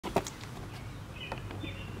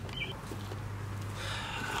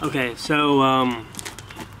Okay, so I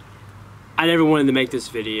never wanted to make this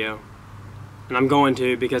video, and I'm going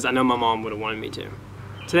to because I know my mom would have wanted me to.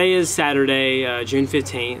 Today is Saturday, June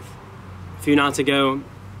 15th. A few nights ago,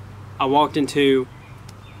 I walked into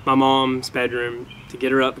my mom's bedroom to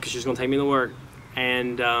get her up because she was going to take me to work,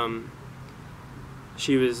 and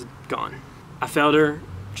she was gone. I felt her,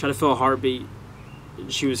 tried to feel a heartbeat.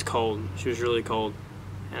 She was cold. She was really cold,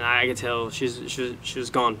 and I could tell she was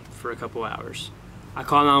gone for a couple hours. I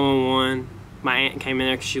called 911. My aunt came in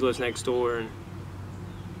there because she lives next door, and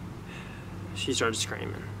she started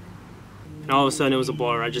screaming. And all of a sudden, it was a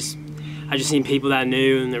blur. I just seen people that I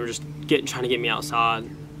knew, and they were just trying to get me outside.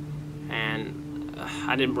 And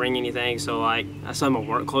I didn't bring anything, so like I still had my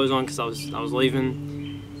work clothes on because I was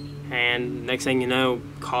leaving. And next thing you know,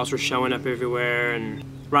 calls were showing up everywhere. And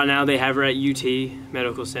right now, they have her at UT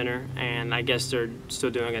Medical Center, and I guess they're still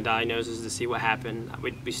doing a diagnosis to see what happened.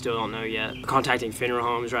 We still don't know yet. We're contacting funeral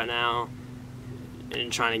homes right now and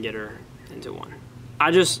trying to get her into one.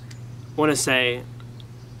 I just want to say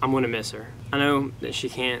I'm going to miss her. I know that she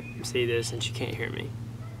can't see this and she can't hear me,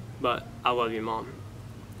 but I love you, Mom,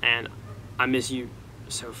 and I miss you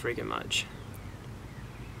so freaking much.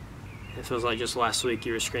 It feels like just last week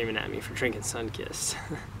you were screaming at me for drinking Sunkist.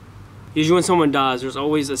 Usually when someone dies, there's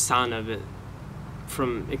always a sign of it.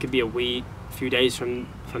 It could be a week, a few days from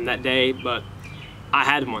that day, but I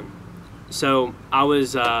had one. So I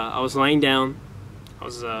was laying down, I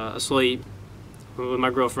was asleep with my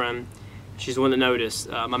girlfriend. She's the one that noticed.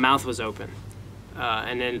 My mouth was open,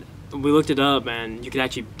 and then we looked it up, and you could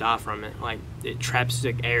actually die from it. Like, it traps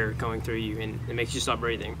like air going through you, and it makes you stop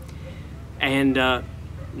breathing. And the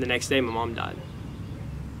next day, my mom died.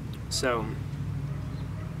 So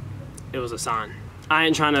it was a sign. I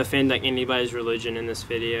ain't trying to offend like anybody's religion in this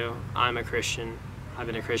video. I'm a Christian. I've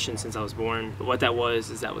been a Christian since I was born. But what that was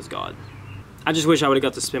God. I just wish I would have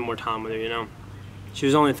got to spend more time with her, you know? She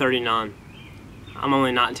was only 39. I'm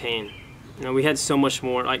only 19. You know, we had so much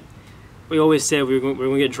more. Like, we always said we were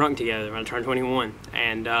going to get drunk together when I turned 21.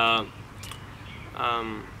 And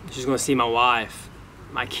she's going to see my wife,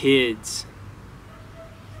 my kids.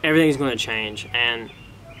 Everything's going to change, and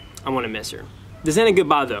I want to miss her. This ain't a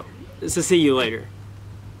goodbye, though. It's to see you later.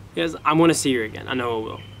 Because I want to see her again. I know I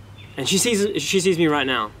will. And she sees me right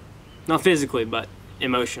now. Not physically, but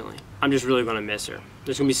emotionally. I'm just really going to miss her.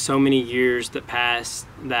 There's going to be so many years that pass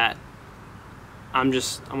that I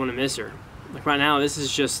want to miss her. Like right now, this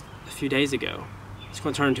is just a few days ago. It's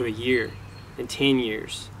going to turn into a year and 10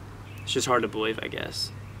 years. It's just hard to believe, I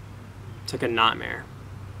guess. It's like a nightmare,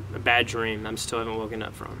 a bad dream I still haven't woken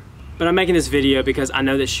up from. But I'm making this video because I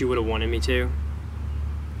know that she would have wanted me to.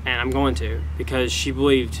 And I'm going to, because she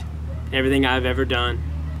believed in everything I've ever done,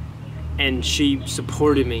 and she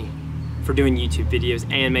supported me for doing YouTube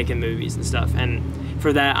videos and making movies and stuff, and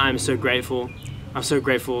for that I'm so grateful. I'm so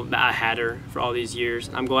grateful that I had her for all these years.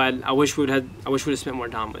 I'm glad. I wish we'd have spent more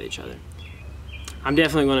time with each other. I'm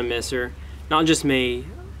definitely going to miss her. Not just me,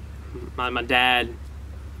 my dad,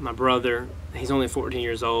 my brother. He's only 14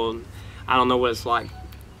 years old. I don't know what it's like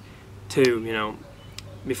to, you know,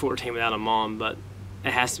 be 14 without a mom, but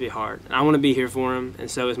it has to be hard. And I want to be here for him, and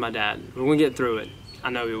so is my dad. We're going to get through it. I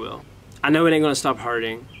know we will. I know it ain't going to stop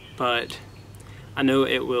hurting, but I know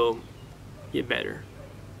it will get better.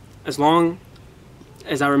 As long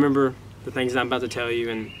as I remember the things I'm about to tell you,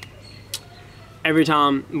 and every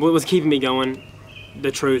time, what was keeping me going, the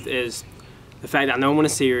truth is the fact that I know I want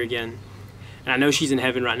to see her again. And I know she's in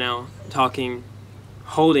heaven right now,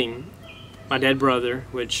 holding my dead brother,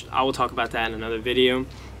 which I will talk about that in another video,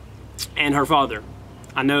 and her father.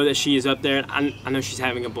 I know that she is up there. I know she's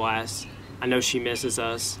having a blast. I know she misses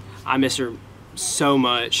us. I miss her so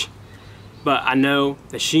much. But I know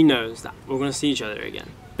that she knows that we're going to see each other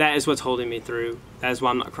again. That is what's holding me through. That is why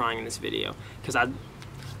I'm not crying in this video. Because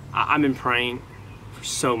I've been praying for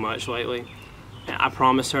so much lately. And I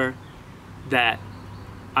promised her that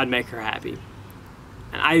I'd make her happy.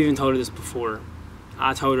 And I even told her this before.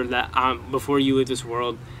 I told her that before you leave this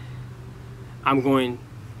world, I'm going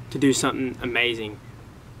to do something amazing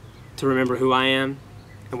to remember who I am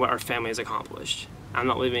and what our family has accomplished. I'm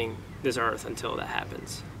not leaving this earth until that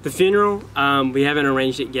happens. The funeral, we haven't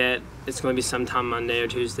arranged it yet. It's going to be sometime Monday or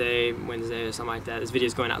Tuesday, Wednesday or something like that. This video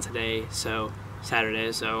is going out today, so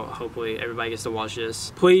Saturday, so hopefully everybody gets to watch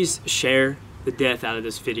this. Please share the death out of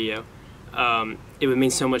this video. It would mean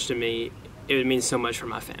so much to me. It would mean so much for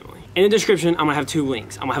my family. In the description, I'm going to have 2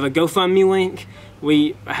 links. I'm going to have a GoFundMe link.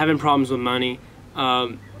 We are having problems with money.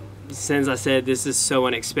 Since I said this is so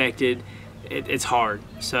unexpected, it's hard.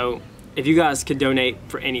 So if you guys could donate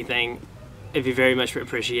for anything, it'd be very much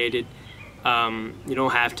appreciated. You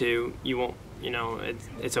don't have to. You won't you know,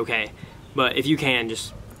 it's okay. But if you can,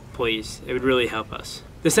 just please, it would really help us.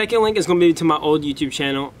 The second link is going to be to my old YouTube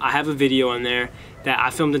channel. I have a video on there that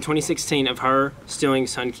I filmed in 2016 of her stealing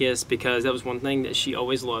Sunkist, because that was one thing that she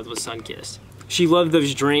always loved, was Sunkist. She loved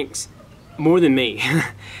those drinks more than me.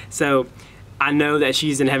 So I know that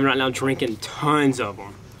she's in heaven right now drinking tons of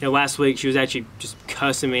them. You know, last week she was actually just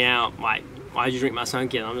cussing me out, like, why'd you drink my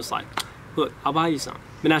Sunkist? I'm just like, look, I'll buy you some.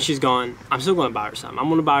 But now she's gone. I'm still going to buy her some. I'm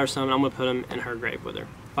going to buy her some, and I'm going to put them in her grave with her.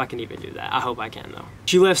 If I can even do that. I hope I can, though.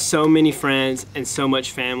 She left so many friends and so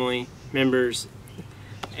much family members.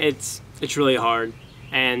 It's really hard.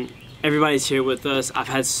 And everybody's here with us. I've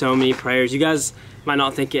had so many prayers. You guys might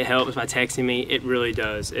not think it helps by texting me. It really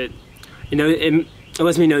does. It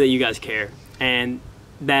lets me know that you guys care. And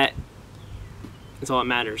that's all that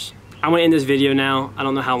matters. I'm gonna end this video now. I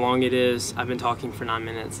don't know how long it is. I've been talking for 9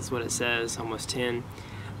 minutes. That's what it says, almost 10.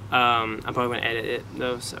 I'm probably gonna edit it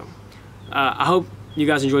though, so. I hope you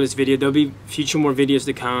guys enjoyed this video. There'll be more videos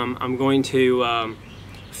to come. I'm going to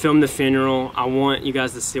film the funeral. I want you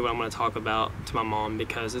guys to see what I'm gonna talk about to my mom,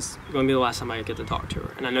 because it's gonna be the last time I get to talk to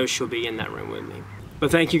her. And I know she'll be in that room with me. But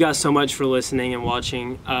thank you guys so much for listening and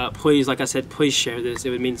watching. Please, like I said, please share this. It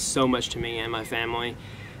would mean so much to me and my family.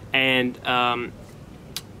 And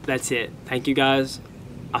that's it. Thank you guys.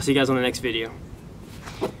 I'll see you guys on the next video.